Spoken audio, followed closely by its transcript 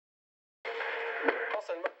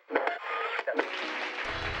Nana?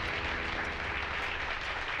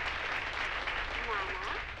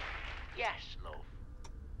 Yes, love.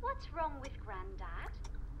 What's wrong with Grandad?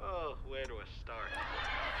 Oh, where do I start?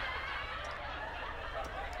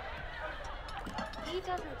 He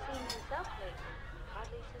doesn't seem himself lately.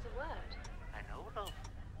 Hardly says a word. I know, love.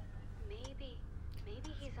 Maybe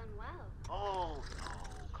he's unwell. Oh, no,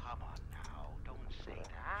 come on now. Don't say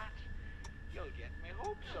that. You'll get me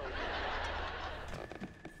hopes so.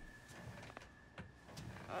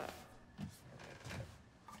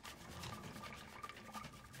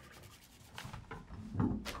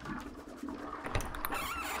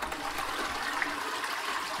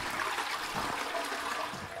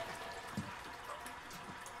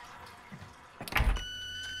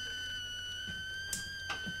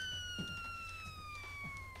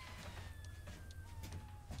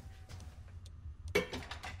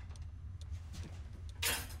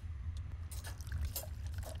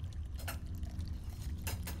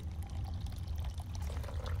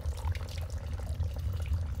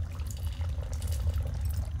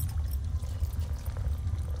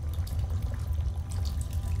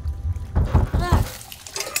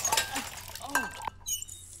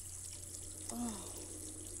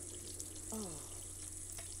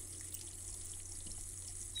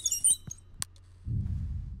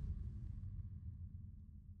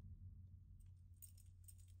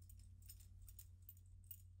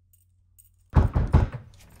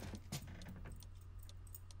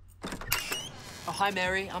 Oh, hi,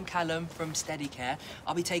 Mary. I'm Callum from Steady Care.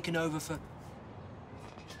 I'll be taking over for...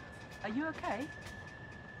 Are you okay?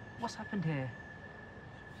 What's happened here?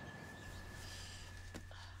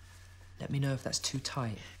 Let me know if that's too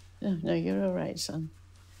tight. No, you're all right, son.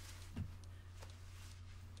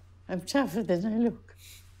 I'm tougher than I look.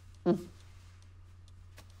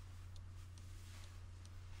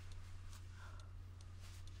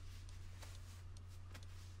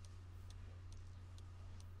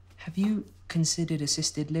 Have you considered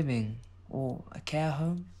assisted living or a care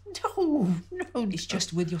home? No. It's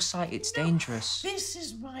just with your sight, it's dangerous. This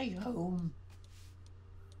is my home.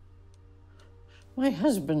 My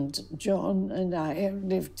husband, John, and I have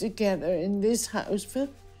lived together in this house for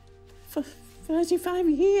 35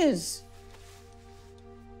 years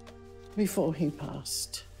before he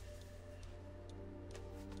passed.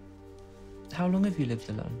 How long have you lived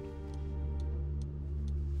alone?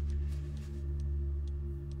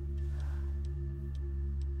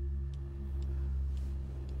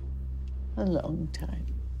 A long time.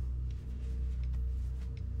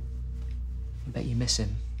 I bet you miss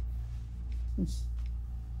him.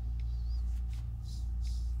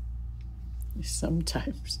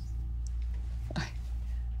 Sometimes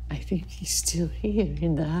I think he's still here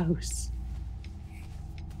in the house.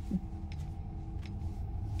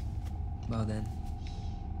 Well then,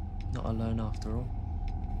 not alone after all.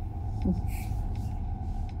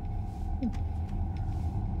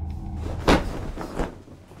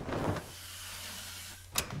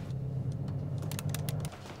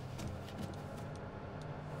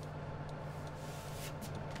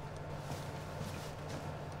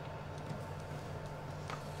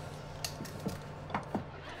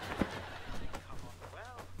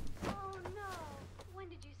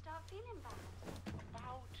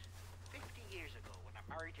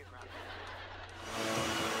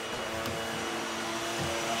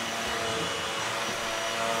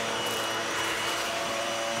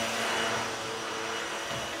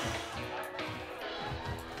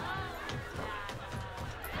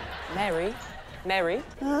 Mary?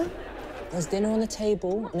 Huh? There's dinner on the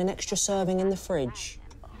table and an extra serving in the fridge.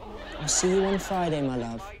 I'll see you on Friday, my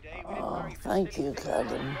love. Oh, thank you,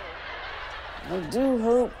 Callum. I do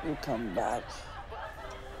hope you come back.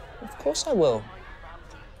 Of course I will.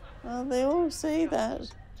 Well, they all say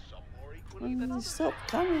that. And they stop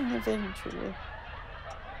coming eventually.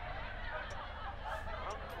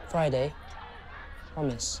 Friday.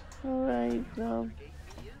 Promise. All right, love.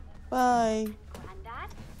 Bye. Granddad?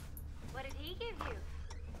 What did he give you?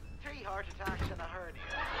 3 heart attacks and a hernia.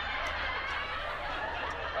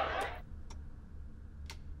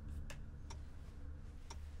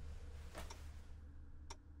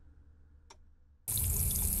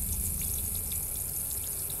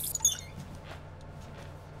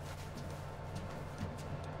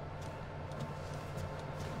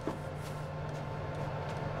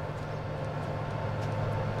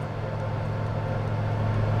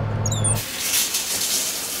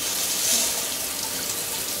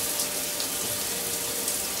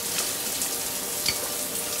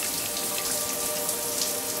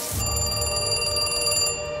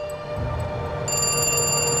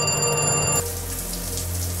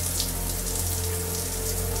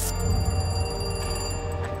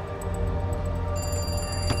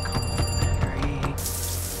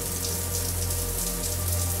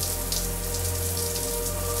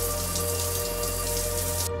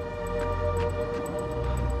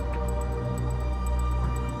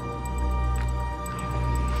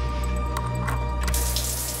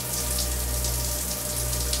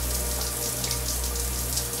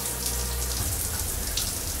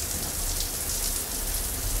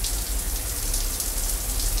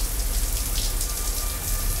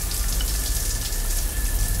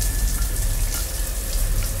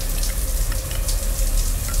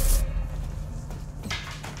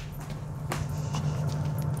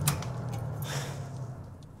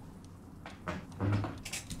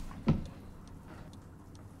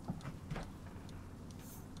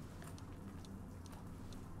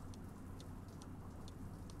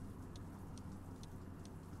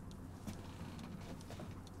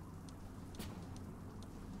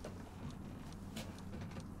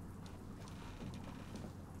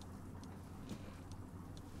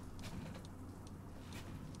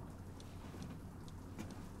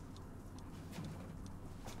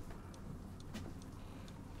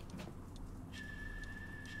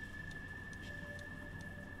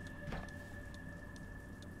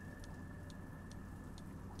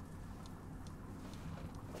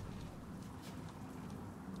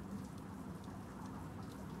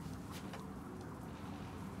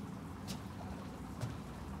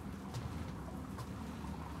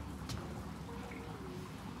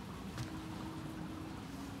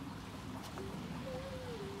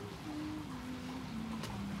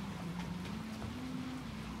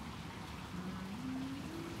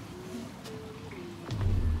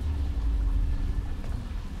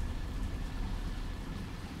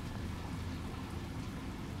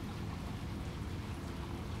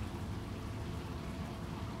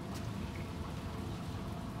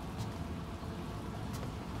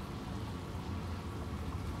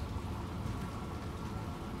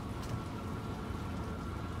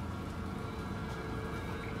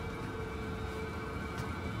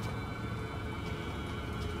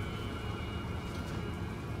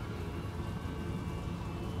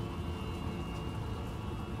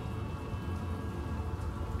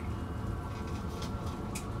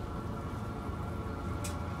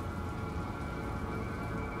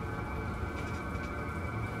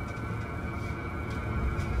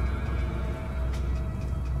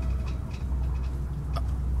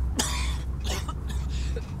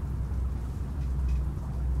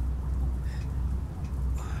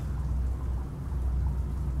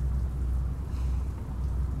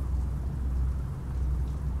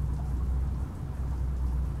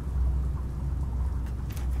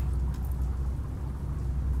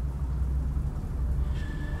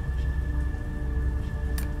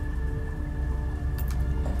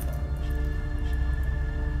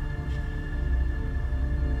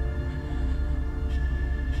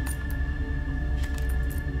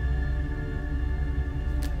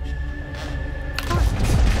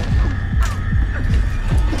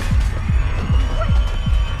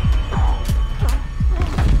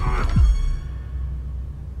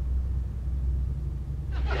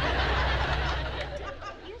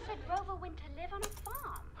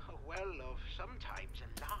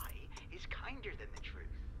 sometimes a lie is kinder than the truth.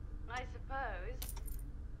 I suppose.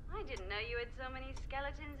 I didn't know you had so many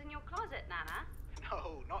skeletons in your closet, Nana.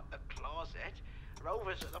 No, not the closet.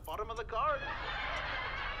 Rover's at the bottom of the garden.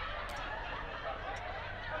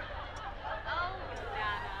 Oh,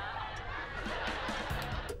 Nana.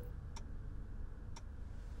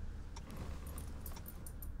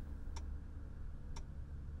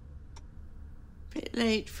 Bit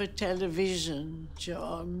late for television,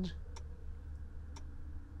 John.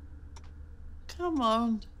 Come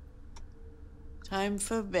on. Time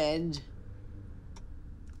for bed.